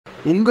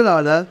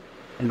உங்களால்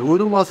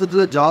ஒரு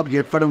மாதத்தில் ஜாப்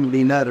கெட் பண்ண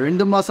முடியல,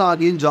 2 மாதம்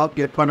ஆகியும் ஜாப்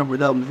கெட் பண்ண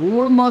முடியல,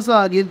 3 மாதம்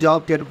ஆகியும்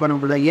ஜாப் கெட் பண்ண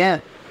முடியல, ஏன்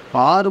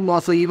 6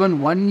 மாதம் ஈவன்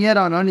 1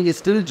 இயர் ஆனால் நீங்கள்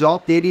ஸ்டில்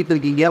ஜாப் தேடிட்டு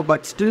இருக்கீங்க,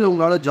 பட் ஸ்டில்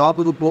உங்களால்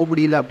ஜாபுக்கு போக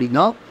முடியல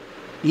அப்படின்னா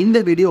இந்த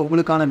வீடியோ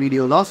உங்களுக்கான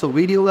வீடியோ தான். ஸோ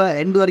வீடியோவை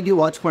எண்ட் வரைக்கும்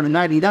வாட்ச்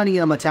பண்ணுங்கள். இதான்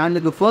நீங்கள் நம்ம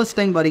சேனலுக்கு ஃபர்ஸ்ட்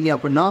டைம் வரீங்க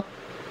அப்படின்னா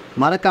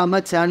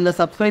மறக்காமல் சேனலை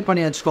சப்ஸ்கிரைப்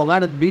பண்ணி வச்சுக்கோங்க.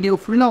 அந்த வீடியோ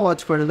ஃபுல்லாக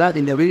வாட்ச் பண்ணுங்கள்.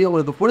 இந்த வீடியோ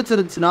உங்களுக்கு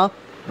பிடிச்சிருந்துச்சுன்னா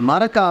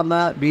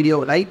மறக்காமல் வீடியோ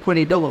லைக்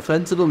பண்ணிவிட்டு உங்கள்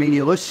ஃப்ரெண்ட்ஸுக்கும்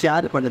வீடியோவை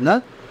ஷேர்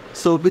பண்ணுங்கள்.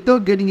 So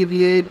without getting it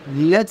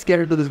let's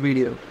get to this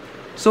video.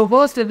 So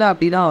first என்ன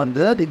அப்படின்னா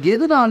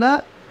எதனால்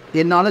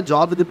என்னால்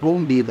ஜாபுக்கு போக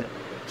முடியுது.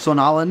 ஸோ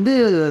நான்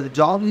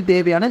ஜாபுக்கு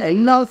தேவையான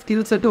எல்லா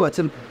ஸ்கில் செட்டும்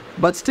வச்சுருக்கேன்,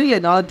 பட் ஸ்டில்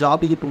என்னால்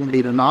ஜாபுக்கு போக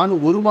முடியுது. நான்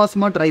 1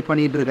 மாதமாக ட்ரை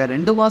பண்ணிகிட்ருக்கேன்,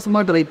 2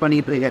 மாதமாக ட்ரை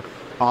பண்ணிகிட்ருக்கேன்,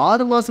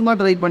 6 மாதமாக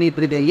ட்ரை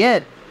பண்ணிகிட்ருக்கேன்,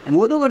 ஏன்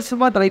 1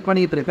 வருஷமாக ட்ரை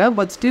பண்ணிகிட்ருக்கேன்,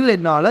 பட் ஸ்டில்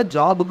என்னால்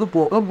ஜாபுக்கு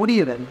போக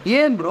முடியல.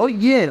 ஏன் ப்ரோ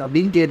ஏன்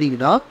அப்படின்னு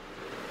கேட்டிங்கன்னா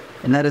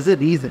என்ன இஸ்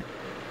ரீசன்,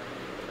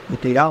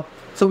 ஓகேயா?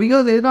 ஸோ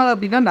பிகாஸ் எதனால்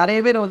அப்படின்னா நிறைய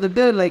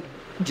பேர் like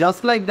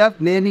just like that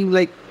learning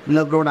like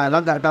இல்லை ப்ரோ நான்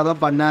எல்லாம் கரெக்டாக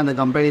தான் பண்ணேன், அந்த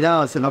கம்பெனி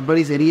தான்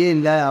கம்பெனி சரியே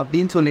இல்லை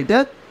அப்படின்னு சொல்லிட்டு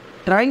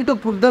trying to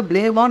put the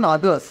blame on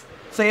others.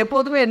 So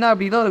எப்போதுமே என்ன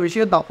அப்படின்னா ஒரு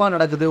விஷயம் தப்பாக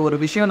நடக்குது, ஒரு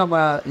விஷயம்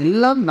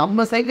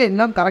நம்ம சைடில்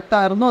எல்லாம்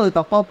கரெக்டாக இருந்தோம் அது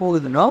தப்பாக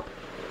போகுதுன்னா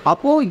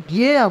அப்போது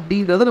ஏன்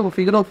அப்படின்றத நம்ம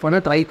ஃபிகர் அவுட்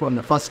பண்ண ட்ரை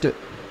பண்ணோம். ஃபஸ்ட்டு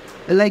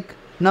லைக்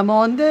நம்ம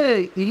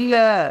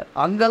இல்லை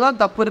அங்கே தான்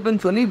தப்பு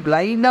இருக்குன்னு சொல்லி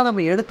பிளைண்டாக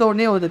நம்ம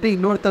எடுத்தோடனே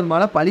இன்னொருத்தர்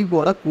மேலே பழி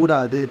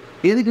போடக்கூடாது.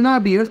 எதுக்குன்னா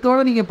அப்படி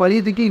எடுத்தோடனே நீங்கள்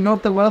பழியத்துக்கு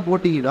இன்னொருத்தர் மேலே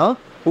போட்டிங்கன்னா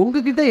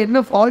உங்ககிட்ட என்ன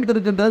ஃபால்ட்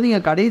இருக்குன்றது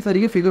நீங்கள் கடைசி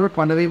வரைக்கும் ஃபிகர் அவுட்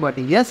பண்ணவே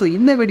மாட்டீங்க. ஸோ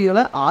இந்த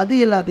வீடியோவில் அது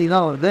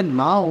எல்லாத்தையும் தான்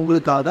நான்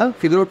உங்களுக்காக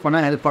ஃபிகர் அவுட்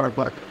பண்ண ஹெல்ப் பண்ண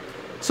போகிறேன்.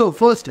 ஸோ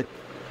ஃபர்ஸ்ட்டு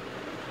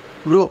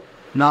ப்ரோ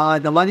நான்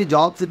இந்த மாதிரி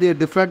ஜாப்ஸுக்கு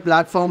different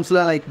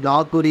பிளாட்ஃபார்ம்ஸில் like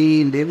Naukri,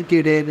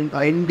 LinkedIn,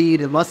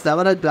 indeed, இது மாதிரி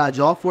செவரல்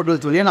ஜாப்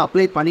போர்ட்டல்ஸ் சொல்லி நான்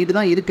அப்ளை பண்ணிட்டு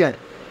தான் இருக்கேன்.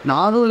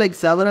 நானும் லைக்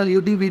செவரல்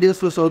யூடியூப்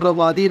வீடியோஸில் சொல்கிற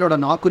மாதிரி என்னோட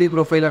நாக்குரி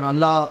ப்ரொஃபைலை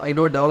நல்லா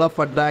டெவலப்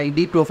பண்ணுறேன்,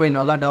 இண்டீட் ப்ரொஃபைல்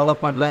நல்லா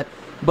டெவலப் பண்ணுறேன்,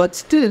 பட்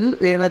ஸ்டில்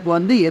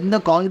எனக்கு எந்த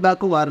கால்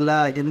பேக்கும் வரல,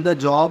 எந்த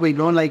ஜாப்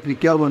லைக்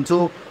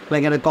ரிக்யர்மெண்ட்ஸும்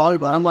லைக் எனக்கு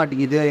கால் வர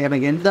மாட்டேங்குது,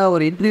 எனக்கு எந்த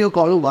ஒரு இன்டர்வியூ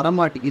காலும் வர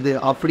மாட்டேங்குது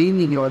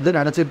அப்படின்னு நீங்கள்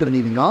நினச்சிட்டு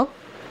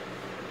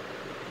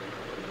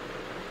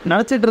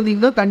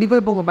இருந்தீங்கன்னா கண்டிப்பாக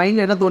இப்போ உங்கள்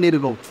மைண்டில் என்ன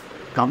தோணியிருக்கும்,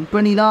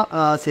 கம்பெனி தான்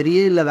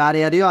சரியே இல்லை, வேறு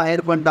யாரையோ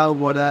ஹையர் பண்ணிட்டாங்க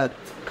போல,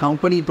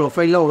 கம்பெனி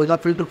ப்ரொஃபைலில் ஒழுங்காக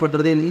ஃபில்டர்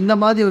பண்ணுறது இந்த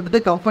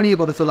மாதிரி கம்பெனியை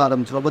குறை சொல்ல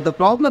ஆரம்பிச்சிடும். பட் த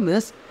ப்ராப்ளம்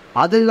இஸ்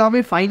அது எல்லாமே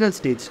ஃபைனல்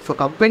ஸ்டேஜ். ஸோ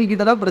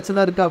கம்பெனிக்கிட்ட தான் பிரச்சனை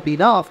இருக்குது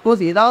அப்படின்னா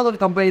அஃப்கோர்ஸ் ஏதாவது ஒரு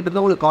கம்பெனிகிட்ட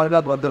இருந்தால் உங்களுக்கு கால்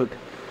பேக் வந்துருக்கு.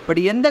 பட்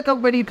எந்த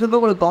கம்பெனிகிட்ட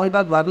இருந்தால் உங்களுக்கு கால்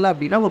பேக் வரல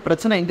அப்படின்னா உங்கள்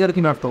பிரச்சனை எங்கே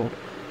இருக்குன்னு அர்த்தம்,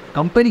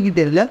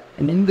 கம்பெனிக்கிட்ட இல்லை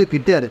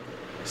உங்ககிட்ட இருக்குது.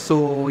 ஸோ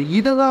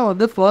இதை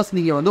தான் ஃபர்ஸ்ட்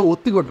நீங்கள்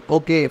ஒத்துக்கணும்.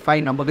 ஓகே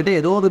ஃபைன், நம்மக்கிட்ட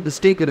ஏதோ ஒரு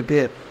மிஸ்டேக்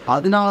இருக்குது,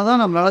 அதனால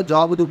தான் நம்மளால்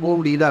ஜாபுக்கு போக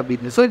முடியுது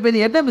அப்படின்னு. ஸோ இப்போ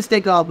இது என்ன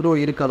மிஸ்டேக் ஆகுறோம்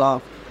இருக்கலாம்,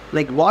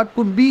 like what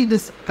could be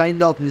this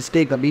kind of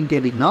mistake அப்படின்னு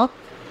கேட்டிங்கன்னா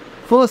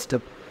first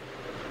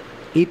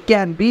it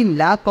can be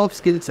lack of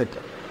skill set.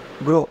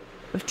 Bro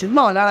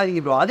சும்மா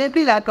விளையாடாதீங்க ப்ரோ, அது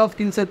எப்படி லேக் ஆஃப்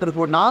ஸ்கில் செட்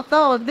இருக்கும், நான்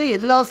தான்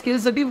எல்லா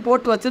ஸ்கில் செட்டையும்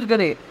போட்டு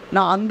வச்சுருக்கேனே,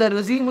 நான் அந்த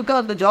ரெஸ்யூமுக்கு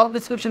அந்த ஜாப்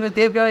டிஸ்கிரிப்ஷனுக்கு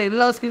தேவையான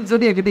எல்லா ஸ்கில்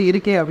செட்டும் என்கிட்ட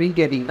இருக்கேன் அப்படின்னு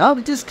கேட்டிங்கன்னா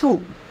which is true,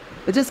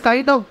 which is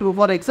kind of true.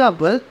 For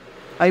example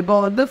இப்போ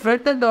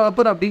ஃப்ரண்ட் அண்ட்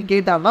டெவலப்பர் அப்படின்னு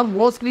கேட்டாங்கன்னா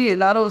மோஸ்ட்லி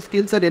எல்லாரும்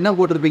ஸ்கில் செட் என்ன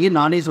போட்டிருப்பீங்க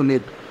நானே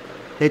சொல்லியிருக்கேன்,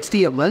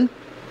 HTML,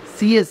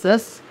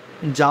 CSS,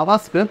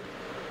 JavaScript,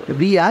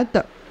 React,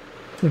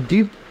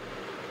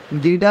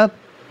 GitHub,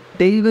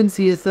 Tailwind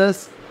CSS,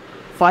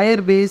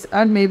 Firebase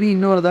and maybe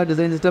இன்னொரு தான்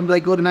டிசைன் சிஸ்டம்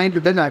லைக் ஒரு 9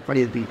 to 10 ஆட்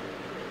பண்ணியிருப்பீங்க.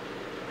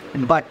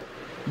 But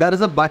there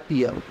is a but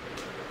here.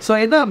 So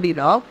என்ன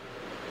அப்படின்னா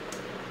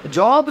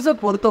ஜாப்ஸை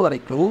பொறுத்த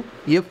வரைக்கும்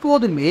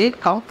எப்போதுமே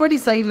கம்பெனி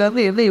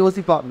சைட்லேருந்து என்ன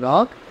யோசிப்பாங்கன்னா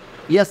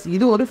எஸ்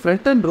இது ஒரு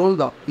ஃப்ரண்ட் அண்ட் ரோல்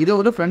தான், இது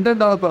ஒரு ஃப்ரண்ட்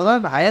அண்ட் டெவலப்பர்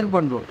தான் ஹையர்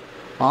பண்ணுறோம்.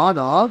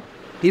 ஆனால்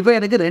இப்போ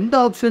எனக்கு 2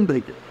 ஆப்ஷன்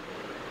இருக்குது,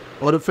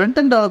 ஒரு ஃப்ரண்ட்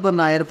அண்ட் டெவலப்பர்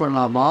நான் ஹையர்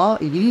பண்ணலாமா,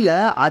 இல்லை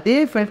அதே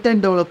ஃப்ரண்ட்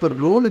அண்ட் டெவலப்பர்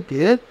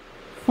ரோலுக்கு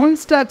ஃபுல்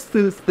ஸ்டாக்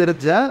ஸ்கில்ஸ்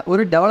தெரிஞ்ச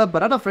ஒரு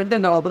டெவலப்பராக நான் ஃப்ரண்ட்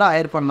அண்ட் டெவலப்பராக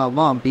ஹையர்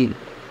பண்ணலாமா அப்படின்னு.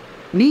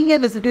 நீங்கள்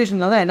இந்த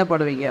சுச்சுவேஷனில் தான் என்ன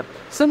பண்ணுவீங்க,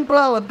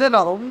 சிம்பிளாக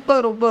நான் ரொம்ப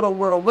ரொம்ப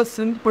ரொம்ப ரொம்ப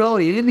சிம்பிளாக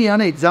ஒரு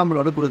எளிமையான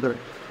எக்ஸாம்பிளோட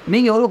கொடுக்குறேன்.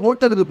 நீங்கள் ஒரு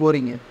ஹோட்டலுக்கு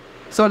போகிறீங்க.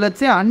 ஸோ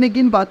லெட்ஸே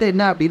அன்னைக்குன்னு பார்த்து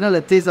என்ன அப்படின்னா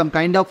let's say some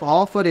kind of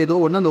offer ஏதோ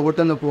ஒன்று அந்த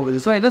ஹோட்டலில் போகுது.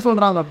 ஸோ என்ன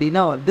சொல்கிறாங்க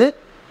அப்படின்னா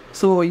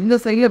ஸோ இந்த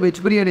சைடில்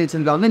வெஜ் பிரியாணி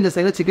வச்சுருக்காங்க, இந்த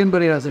சைடில் சிக்கன்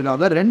பிரியாணி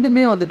வச்சுருக்காங்க,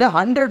 ரெண்டுமே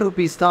 100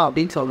 rupees தான்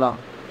அப்படின்னு சொல்லலாம்.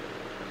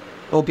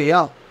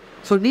 ஓகேயா?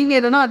 ஸோ நீங்கள்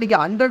என்னென்னா அன்றைக்கி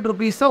 100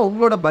 rupees தான்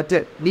உங்களோட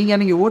பட்ஜெட். நீங்கள்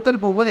அன்றைக்கி ஹோட்டல்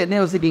போகும்போது என்ன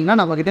யோசிக்கிங்கன்னா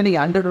நம்மக்கிட்ட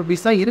நீங்கள் 100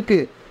 rupees தான்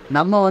இருக்குது,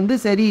 நம்ம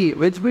சரி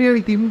வெஜ்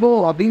பிரியாணி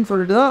திம்போம் அப்படின்னு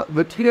சொல்லிட்டு தான்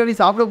வெஜ் பிரியாணி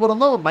சாப்பிட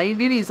போகிறோம் தான்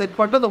மைண்ட்லி நீங்கள் செட்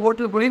பண்ணிட்டு அந்த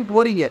ஹோட்டலுக்கு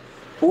போகிறீங்க.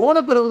 போன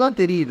பிறகு தான்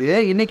தெரியுது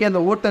இன்றைக்கி அந்த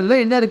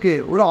ஹோட்டலில் என்ன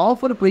இருக்குது, ஒரு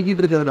ஆஃபர்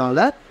போய்கிட்டு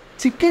இருக்கிறதுனால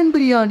சிக்கன்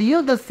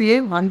பிரியாணியும் the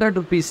same 100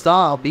 rupees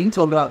தான் அப்படின்னு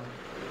சொல்கிறாங்க.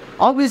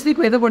 ஆப்வியஸ்லி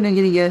இப்போ என்ன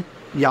பண்ணுவீங்க, நீங்கள்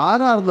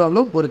யாராக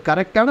இருந்தாலும் ஒரு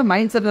கரெக்டான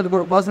மைண்ட் செட்டில் இருக்கிற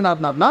ஒரு பர்சனாக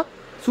இருந்தாருன்னா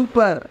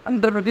சூப்பர்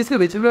 100 rupeesக்கு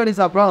வெஜ் பிரியாணி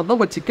சாப்பிட்றோம்,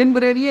 இப்போ சிக்கன்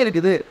பிரியாணியே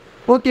இருக்குது,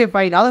 ஓகே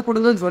ஃபைன் அதை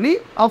கொடுங்கன்னு சொல்லி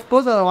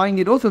ஆஃப்கோர்ஸ் அதை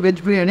வாங்கிடுவோம். ஸோ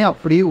வெஜ் பிரியாணி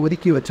அப்படியே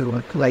ஒதுக்கி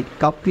வச்சுருவோம் லைக்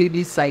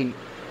கம்ப்ளீட்லி சைட்.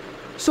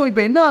 ஸோ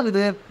இப்போ என்ன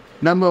ஆகுது,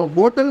 நம்ம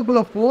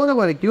ஹோட்டலுக்குள்ளே போகிற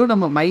வரைக்கும்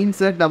நம்ம மைண்ட்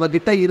செட்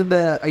நம்மக்கிட்ட இருந்த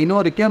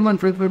இன்னொரு ரெக்யர்மெண்ட்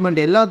ஃபுல்ஃபில்மெண்ட்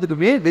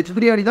எல்லாத்துக்குமே வெஜ்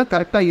பிரியாணி தான்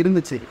கரெக்டாக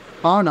இருந்துச்சு.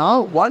 ஆனால்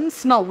ஒன்ஸ்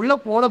நான் உள்ளே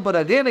போன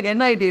பிறகு எனக்கு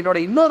என்ன ஆகிட்டு, என்னோட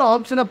இன்னொரு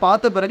ஆப்ஷனை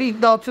பார்த்த பிறகு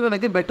இந்த ஆப்ஷன்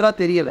எனக்கு பெட்டராக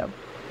தெரியலை.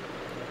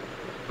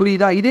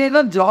 புரியுதா? இதே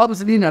தான்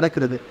ஜாப்ஸ்லேயும்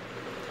நடக்கிறது.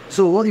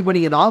 ஸோ இப்போ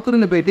நீங்கள்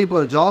நாக்குரில் போய்ட்டு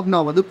இப்போ ஜாப்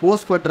நான் வந்து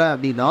போஸ்ட் பண்ணுறேன்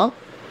அப்படின்னா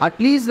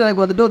அட்லீஸ்ட்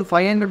எனக்கு வந்துட்டு ஒரு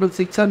 500 to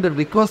 600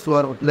 ரிக்வஸ்ட்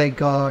வரும், லைக்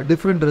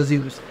டிஃப்ரெண்ட்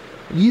ரெஸ்யூம்ஸ்.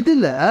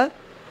 இதில்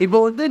இப்போ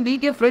வந்து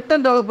நீங்கள் ஃப்ரண்ட்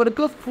அண்ட்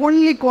டெவலப்பருக்கு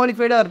ஃபுல்லி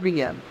குவாலிஃபைடாக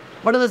இருப்பீங்க.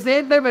 But at the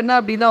same time என்ன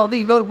அப்படின்னா வந்து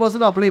இன்னொரு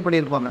பர்சன் அப்ளை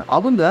பண்ணியிருப்பாங்க,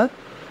 அவங்க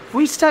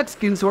ஃபுல் ஸ்டாக்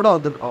ஸ்கில்ஸோடு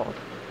வந்துருக்காங்க.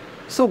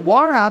 So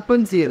what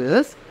happens here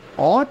is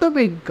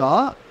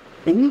ஆட்டோமேட்டிக்காக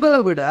உங்களை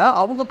விட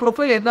அவங்க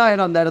ப்ரொஃபைல் என்ன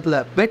ஆகிடும் அந்த இடத்துல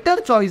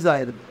பெட்டர் சாய்ஸ்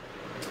ஆகிடுது.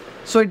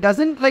 ஸோ இட்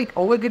டசன்ட் லைக்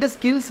உங்ககிட்ட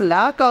ஸ்கில்ஸ்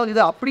லேக்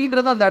ஆகுது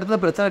அப்படின்றது அந்த இடத்துல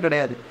பிரச்சனை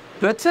கிடையாது.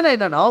 பிரச்சனை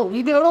என்னன்னா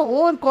இதோட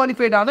ஓவர்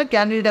குவாலிஃபைடான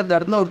கேண்டிடேட் அந்த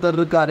இடத்துல ஒருத்தர்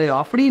இருக்காரு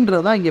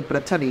அப்படின்றது தான் இங்கே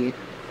பிரச்சனையே.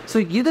 ஸோ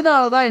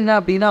இதனால தான் என்ன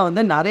அப்படின்னா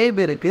வந்து நிறைய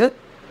பேருக்கு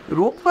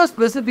ரொம்ப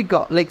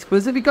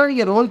ஸ்பெசிஃபிக்காக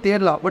நீங்கள் ரோல்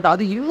தேடலாம். பட்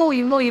அது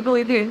இன்னும்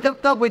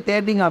என்டெப்த்தாக போய்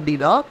தேடிங்க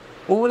அப்படின்னா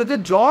உங்களுக்கு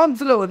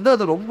ஜாப்ஸில் வந்து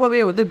அது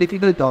ரொம்பவே வந்து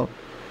டிஃபிகல்ட் ஆகும்.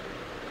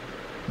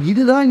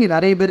 இதுதான் இங்கே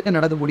நிறைய பேருக்கு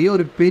நடக்கக்கூடிய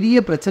ஒரு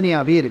பெரிய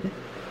பிரச்சனையாகவே இருக்குது.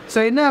 ஸோ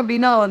என்ன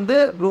அப்படின்னா வந்து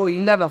ப்ரோ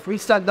இல்லை நான்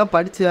ஃபுல் ஸ்டாக் தான்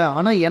படித்தேன்,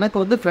 ஆனால் எனக்கு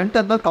வந்து ஃப்ரண்ட்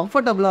அண்ட் தான்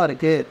கம்ஃபர்டபுளாக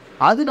இருக்குது,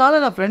 அதனால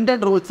நான் ஃப்ரண்ட்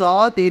அண்ட்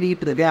ரோல்ஸாக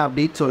தேடிட்டு இருக்கேன்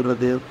அப்படின்னு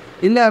சொல்கிறது.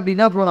 இல்லை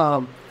அப்படின்னா ப்ரோ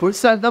நான் ஃபுல்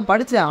ஸ்டாக் தான்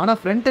படித்தேன், ஆனால்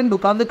ஃப்ரண்ட் அண்ட்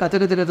உட்காந்து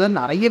கற்றுக்கிறது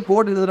நிறைய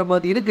கோட் எழுதுகிற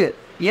மாதிரி இருக்குது,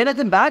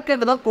 எனக்கு பேக்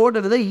எண்ட் தான் கோட்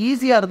எழுத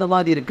ஈஸியாக இருந்த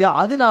மாதிரி இருக்குது,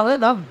 அதனால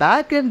நான்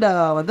பேக் எண்டை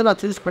வந்து நான்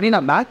சூஸ் பண்ணி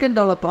நான் பேக் எண்ட்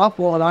டெவலப்பராக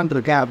போகலான்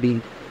இருக்கேன்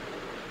அப்படின்னு.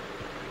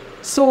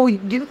 ஸோ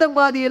இந்த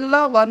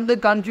மாதிரியெல்லாம் வந்து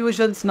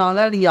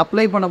கன்ஃபியூஷன்ஸ்னால நீங்கள்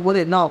அப்ளை பண்ணும்போது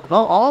என்ன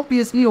ஆகும்னா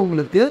ஆப்வியஸ்லி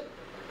உங்களுக்கு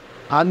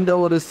அந்த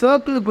ஒரு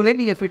சர்க்கிளுக்குள்ளே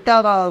நீங்கள் ஃபிட்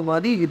ஆகாத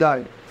மாதிரி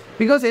இதாகிடும்.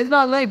 பிகாஸ்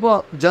எதனால தான்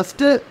இப்போது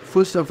just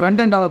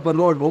front and developer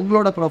role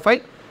உங்களோட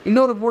ப்ரொஃபைல்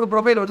இன்னொரு 3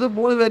 ப்ரொஃபைல் வந்து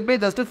 3 பேருமே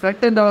just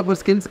front and developer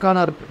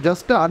ஸ்கில்ஸ்க்கான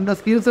just அந்த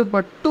ஸ்கில்ஸை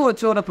மட்டும்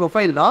வச்சோட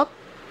ப்ரொஃபைல்னா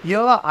you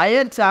have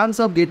higher chance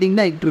of getting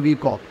the interview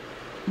call.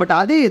 But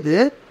அதே இது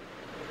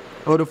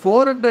ஒரு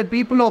 400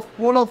 people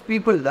ஆஃப்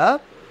பீப்புளில்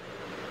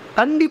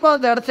கண்டிப்பாக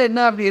அந்த இடத்துல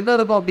என்ன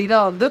இருக்கும் அப்படின்னா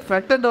வந்து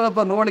ஃப்ரண்ட் அண்ட்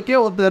டெவலப்பர் ரோலுக்கே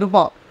ஒருத்தர்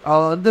இருப்பான்,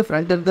 அவன் வந்து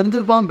front and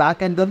தெரிஞ்சிருப்பான்,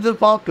 back and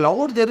தெரிஞ்சிருப்பான்,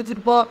 cloud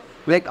தெரிஞ்சிருப்பான்.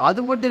 Like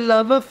அது மட்டும்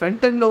இல்லாமல்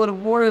ஃப்ரண்ட் எண்டில் ஒரு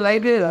 3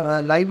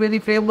 லைப்ரரி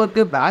ஃப்ரேம்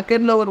ஒர்க்கு, பேக்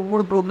எண்டில் ஒரு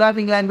 3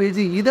 ப்ரோக்ராமிங் லாங்குவேஜ்,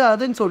 இது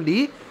அதுன்னு சொல்லி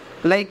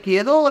லைக்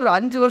ஏதோ ஒரு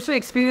 5 வருஷம்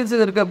எக்ஸ்பீரியன்ஸ்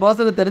இருக்க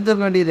பர்சனுக்கு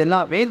தெரிஞ்சிருக்க வேண்டியது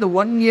எல்லாமே இந்த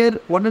 1 year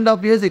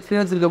 1.5 years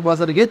எக்ஸ்பீரியன்ஸ் இருக்க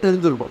பர்சனுக்கே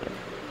தெரிஞ்சிருக்கும்.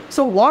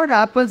 So what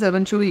happens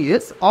eventually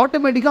is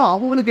ஆட்டோமேட்டிக்காக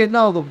அவங்களுக்கு என்ன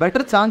ஆகும்,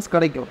 பெட்டர் சான்ஸ்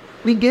கிடைக்கும்.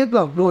 நீங்கள்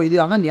கேட்கலாம் ப்ரோ இது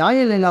ஆனால்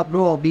நியாயம் இல்லைங்களா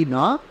ப்ரோ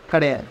அப்படின்னா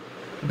கிடையாது.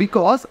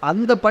 பிகாஸ்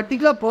அந்த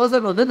பர்டிகுலர்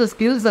பர்சன் வந்து இந்த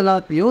ஸ்கில்ஸ்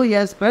எல்லாத்தையும்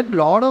has spend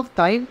lot of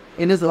time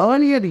in is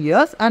earlier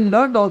years and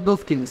learned all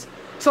those skills.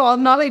 So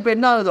அதனால இப்போ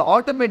என்ன ஆகுது,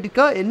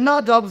 ஆட்டோமேட்டிக்காக எல்லா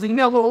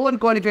ஜாப்ஸுக்குமே அவங்க ஓவர்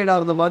குவாலிஃபைட்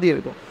ஆகுற மாதிரி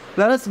இருக்கும்.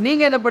 ப்ளஸ்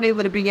நீங்கள் என்ன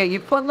பண்ணியிருப்பீங்க,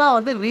 இப்போ தான்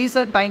வந்து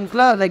ரீசெண்ட்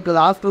டைம்ஸில் லைக்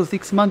லாஸ்ட்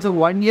 6 months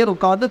 1 year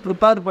உட்காந்து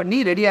ப்ரிப்பேர் பண்ணி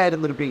ரெடி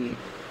ஆகிருந்துருப்பீங்க.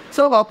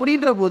 ஸோ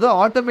அப்படின்ற போது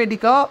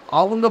ஆட்டோமேட்டிக்காக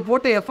அவங்க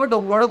போட்ட எஃபர்ட்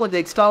உங்களோட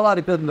கொஞ்சம் எக்ஸ்ட்ராவாக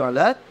இருக்கிறதுனால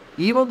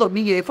ஈவன்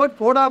நீங்கள் எஃபர்ட்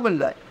போடாமல்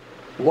இல்லை,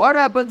 வாட்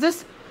ஹேப்பன்ஸ் இஸ்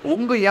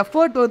உங்கள்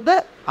எஃபர்ட் வந்து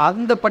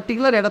அந்த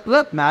பர்டிகுலர் இடத்துல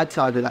மேட்ச்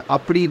ஆகலை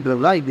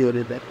அப்படின்றதுலாம் இது ஒரு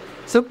இது.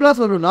 சிம்பிளாக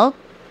சொல்லணும்னா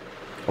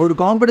ஒரு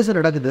காம்படிஷன்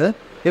நடக்குது.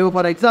 இப்போ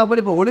ஃபார் எக்ஸாம்பிள்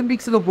இப்போ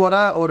ஒலிம்பிக்ஸுக்கு போகிற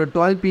ஒரு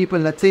 12 people,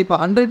 லட்சே இப்போ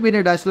 100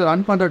 meter டேஷில்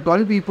ரன் பண்ணுற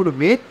 12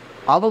 peopleமே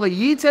அவங்க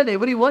ஈச் அண்ட்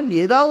எவ்ரி ஒன்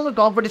ஏதாவது ஒரு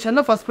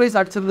காம்படிஷனில் ஃபஸ்ட் ப்ரைஸ்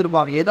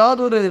அடிச்சிருந்துருப்பாங்க,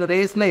 ஏதாவது ஒரு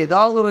ரேஸில்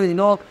ஏதாவது ஒரு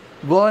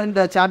வேர்ல்ட்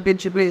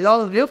சாம்பியன்ஷிப்பில்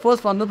ஏதாவது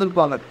ஃபர்ஸ்ட்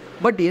வந்துருப்பாங்க.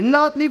 பட்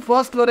எல்லாத்துலேயும்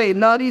ஃபர்ஸ்ட் வர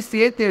எல்லாரையும்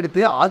சேர்த்து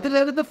எடுத்து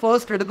அதுலேருந்து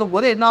ஃபர்ஸ்ட் எடுக்கும்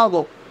போது என்ன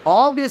ஆகும்,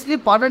 ஆப்வியஸ்லி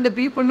 12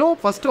 peopleம்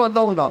ஃபஸ்ட்டு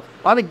வந்தவங்க தான்.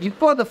 ஆனால்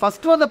இப்போ அந்த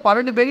ஃபஸ்ட்டு வந்த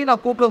 12 பேரையும்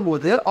நான் கூப்பிடும்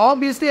போது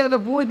ஆப்வியஸ்லி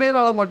அதில் 3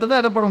 பேரால்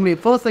மட்டும்தான் என்ன பண்ண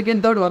முடியும், ஃபர்ஸ்ட்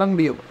செகண்ட் தேர்ட் வர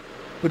முடியும்.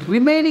 பட்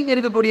ரிமைனிங்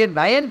இருக்கக்கூடிய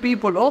 9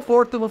 peopleம்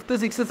 4th 5th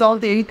 6th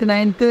 7th 8th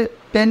 9th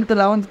 10th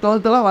 11th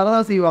 12th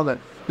வரதான் செய்வாங்க.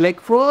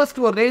 லைக் ஃபர்ஸ்ட்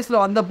ஒரு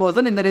ரேஸில் வந்த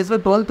பர்சன் இந்த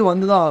ரேஸில் 12th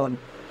வந்து தான்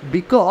ஆகணும்.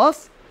 Because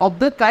of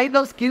the kind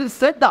of skill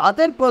set the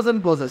other person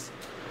process.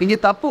 இங்கே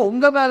தப்பு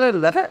உங்கள் மேலே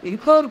இல்லை,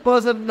 இன்னொரு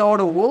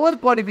பர்சனோட ஓவர்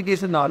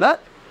குவாலிஃபிகேஷனால்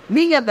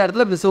நீங்கள் அந்த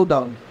இடத்துல மிஸ் அவுட்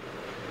ஆகும்.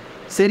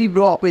 சரி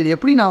ப்ரோ அப்போ இது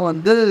எப்படி நான்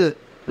வந்து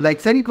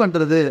லைக் சரி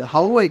பண்ணுறது,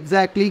 how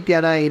exactly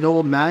can I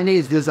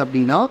manage this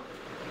அப்படின்னா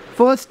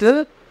first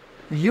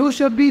you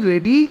should be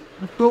ready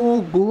to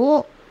go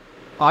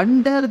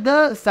under the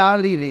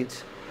salary range.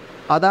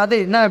 அதாவது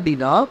என்ன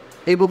அப்படின்னா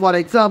இப்போ ஃபார்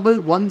எக்ஸாம்பிள்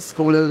ஒன்ஸ்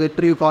உங்களுக்கு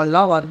இன்டர்வியூ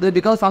கால்லாம் வருது,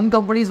 பிகாஸ் சம்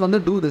கம்பெனிஸ் வந்து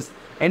டூ திஸ்.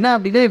 என்ன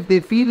அப்படின்னா if they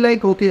feel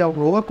like okay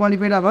அவங்க ஓவர்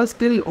குவாலிஃபைடாக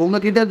ஸ்டில்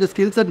உங்ககிட்ட இந்த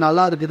ஸ்கில் செட்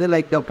நல்லா இருக்குது,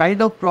 like the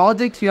kind of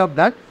projects you have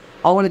done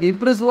அவங்களுக்கு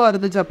இம்ப்ரெசிவாக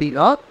இருந்துச்சு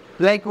அப்படின்னா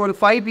லைக் ஒரு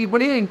 5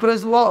 peopleயும்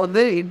இம்ப்ரெசிவாக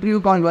வந்து இன்டர்வியூ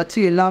கால் வச்சு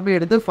எல்லாமே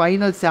எடுத்து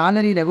ஃபைனல்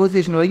சேலரி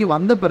நெகோசியேஷன் வரைக்கும்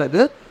வந்த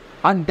பிறகு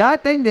and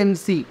date time then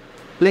see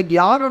like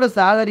யாரோட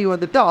சேலரி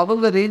வந்துட்டு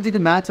அவங்க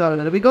ரேஞ்சுக்கு மேட்ச்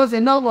ஆகலை. பிகாஸ்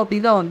என்ன ஆகும்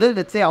அப்படின்னா வந்து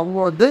லெட்ஸே அவங்க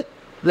வந்து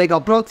லைக்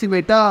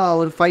அப்ராக்சிமேட்டாக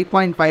ஒரு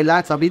 5.5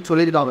 lakhs அப்படின்னு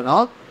சொல்லியிருக்காங்கன்னா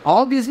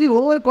ஆப்வியஸ்லி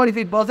ஓவர்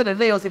குவாலிஃபைட் பர்சன்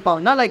என்ன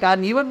யோசிப்பாங்கன்னா லைக் ஐ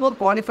ஆம் even more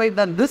qualified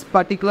than this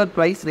particular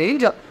price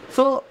range.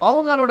 So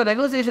அவங்களோட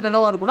நெகோசியேஷன்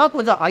என்னவாக இருக்கும்னா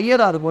கொஞ்சம்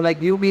ஹையராக இருக்கும்,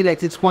 லைக் யூபி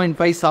லைக்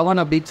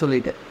 6.57 அப்படின்னு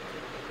சொல்லிட்டு.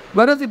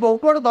 Whereas இப்போ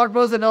உங்களோட தாட்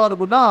ப்ராசஸ் என்ன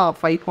இருக்குன்னா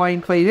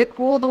 5.5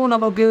 போதும்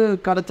நமக்கு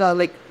கிடைச்சா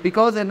லைக்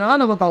பிகாஸ் என்னன்னா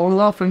நமக்கு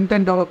அவ்வளோதான் front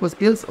and developer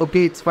skills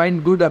okay it's fine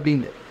good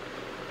அப்படின்னு.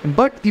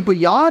 பட் இப்போ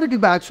யாருக்கு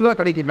இப்போ ஆக்சுவலாக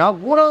கிடைக்குன்னா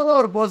மூணாவது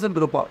ஒரு பர்சன்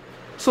இருப்பான்.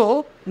 ஸோ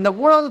இந்த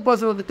மூணாவது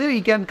பர்சன் வந்துட்டு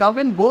you can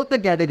come in both the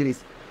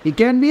categories. You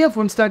can be a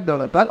full stock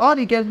developer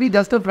are you can be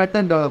just a front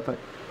and developer.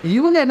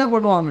 இவங்க என்ன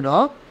பண்ணுவாங்கன்னா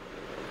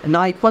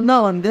நான் இப்போ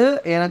தான் வந்து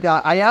எனக்கு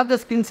I have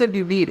the skill set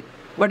you need.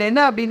 But என்ன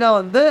அப்படின்னா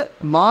வந்து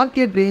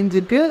மார்க்கெட்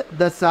ரேஞ்சுக்கு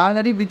த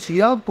salary which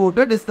you have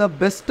coated is the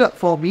best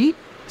for me.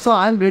 So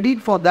I am ready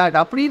for that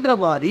அப்படின்ற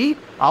மாதிரி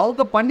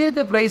அவங்க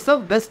பண்ணியிருந்த ப்ரைஸை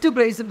பெஸ்ட்டு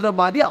ப்ரைஸுன்ற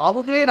மாதிரி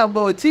அவங்களே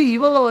நம்ப வச்சு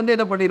இவங்க வந்து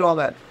என்ன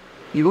பண்ணிடுவாங்க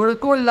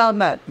இவனுக்கும்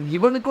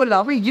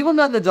இல்லாமல்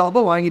இவங்க அந்த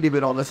ஜாபை வாங்கிட்டு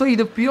போயிடுவாங்க. ஸோ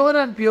இது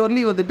பியூர் அண்ட்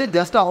பியூர்லி வந்துட்டு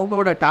ஜஸ்ட்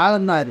அவங்களோட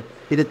டேலண்ட் தான்.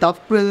 இது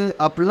தப்பு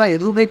அப்படிலாம்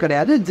எதுவுமே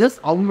கிடையாது.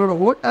 ஜஸ்ட் அவங்களோட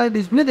vote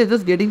talent is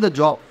just getting the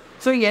job.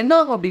 So என்ன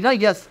ஆகும் அப்படின்னா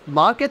எஸ்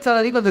மார்க்கெட்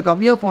சேலரி கொஞ்சம்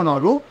கம்மியாக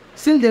போனாலும்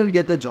still they will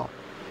get the job.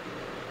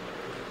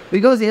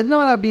 Because என்ன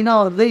அப்படின்னா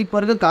வந்து இப்போ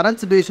இருக்க கரண்ட்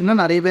சுச்சுவேஷனில்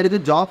நிறைய பேருக்கு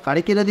ஜாப்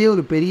கிடைக்கிறதே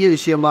ஒரு பெரிய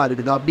விஷயமா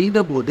இருக்குது.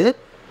 அப்படின்ற போது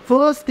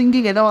ஃபர்ஸ்ட்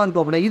திங்கிங் என்னவா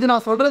இருக்கும் அப்படின்னா இது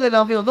நான் சொல்கிறது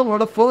எல்லாமே வந்து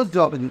உங்களோட ஃபர்ஸ்ட்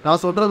ஜாப்.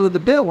 நான் சொல்கிறது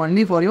வந்துட்டு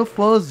only for your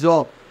first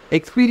job.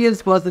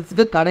 Experience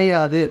பர்சன்ஸுக்கு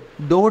கிடையாது.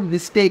 Don't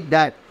mistake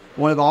that.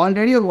 உங்களுக்கு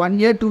ஆல்ரெடி ஒரு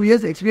 1 year 2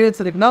 years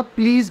எக்ஸ்பீரியன்ஸ் இருக்குன்னா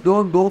please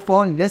don't go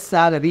for less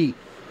salary.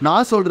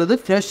 நான் சொல்கிறது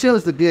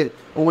ஃப்ரெஷர்ஸுக்கு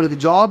உங்களுக்கு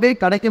ஜாபே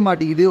கிடைக்க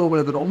மாட்டேங்குது,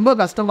 உங்களுக்கு ரொம்ப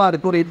கஷ்டமாக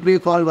இருக்குது ஒரு இன்டர்வியூ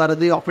கால்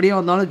வர்றது அப்படியே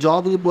வந்தாலும்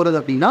ஜாபுக்கு போகிறது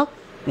அப்படின்னா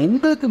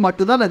உங்களுக்கு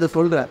மட்டும்தான் நான் இதை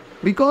சொல்கிறேன்.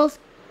 பிகாஸ்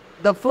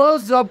த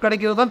ஃபர்ஸ்ட் ஜாப்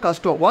கிடைக்கிறது தான்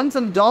கஷ்டம். ஒன்ஸ்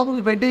அந்த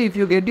ஜாபுக்கு போய்ட்டு if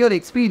you get your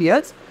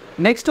experience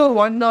next ஒரு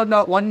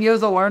 1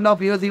 years or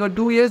 1.5 years even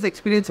 2 years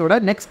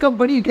எக்ஸ்பீரியன்ஸோட next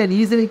company you can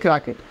easily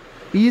crack it.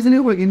 Easily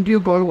உங்களுக்கு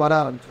இன்டர்வியூ கால் வர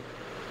ஆரம்பிச்சு.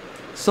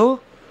 ஸோ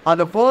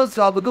அந்த ஃபர்ஸ்ட்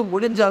ஜாபுக்கு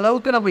முடிஞ்ச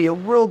அளவுக்கு நம்ம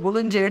எவ்வளோ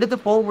எடுத்து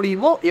போக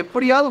முடியுமோ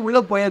எப்படியாவது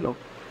உள்ளே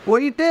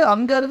போயிட்டு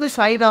அங்கேருந்து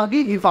ஷைன் ஆகி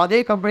இஃப் அதே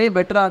கம்பெனி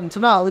பெட்டராக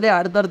இருந்துச்சுன்னா அதிலே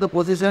அடுத்தடுத்த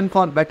பொசிஷன்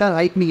ஃபார் பெட்டர்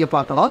ஹைக் நீங்கள்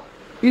பார்க்கலாம்.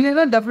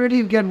 இல்லைன்னா definitely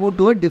you can move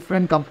to a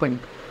different company.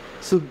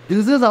 So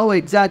this is how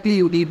exactly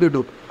you need to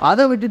two.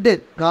 அதை விட்டுட்டு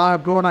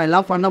ப்ரோ நான்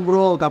எல்லாம் பண்ண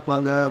ப்ரோ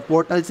காப்பாங்க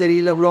போர்ட்டல்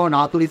சரியில்லை ப்ரோ,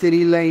 நாத்துளி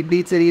சரியில்லை,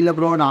 இப்படி சரியில்லை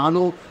ப்ரோ,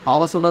 நானும்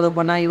அவன் சொன்னதை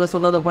பண்ணேன் இவன்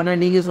சொன்னதை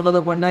பண்ணேன் நீங்கள்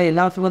சொன்னதை பண்ணேன்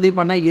எல்லா சொன்னதையும்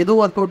பண்ணேன்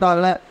எதுவும் ஒர்க் அவுட்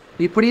ஆகலை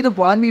இப்படின்னு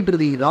புலம்பிட்டு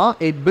இருந்தீங்கன்னா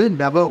it will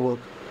never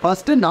work.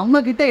 First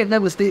நம்மக்கிட்ட என்ன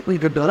மிஸ்டேக்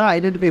பண்ணிட்டு வர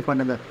ஐடென்டிஃபை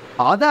பண்ணுங்கள்.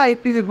 அதை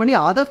ஐடென்டிஃபை பண்ணி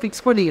அதை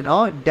ஃபிக்ஸ் பண்ணிங்கன்னா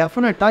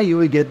டெஃபினட்டாக you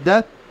will get the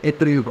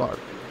interview call.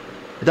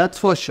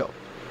 That's for sure.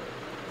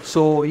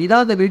 So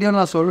இதான் இந்த வீடியோ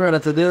நான் சொல்ல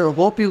நினச்சது.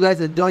 Hope you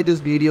guys enjoy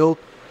this video.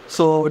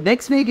 So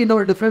next week இந்த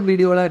ஒரு டிஃப்ரெண்ட்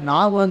வீடியோவில்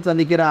நான் வந்து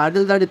சந்திக்கிறேன்.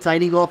 அதில் தான்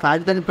signing off.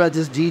 And then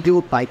ப்ராஜஸ் Jeejo.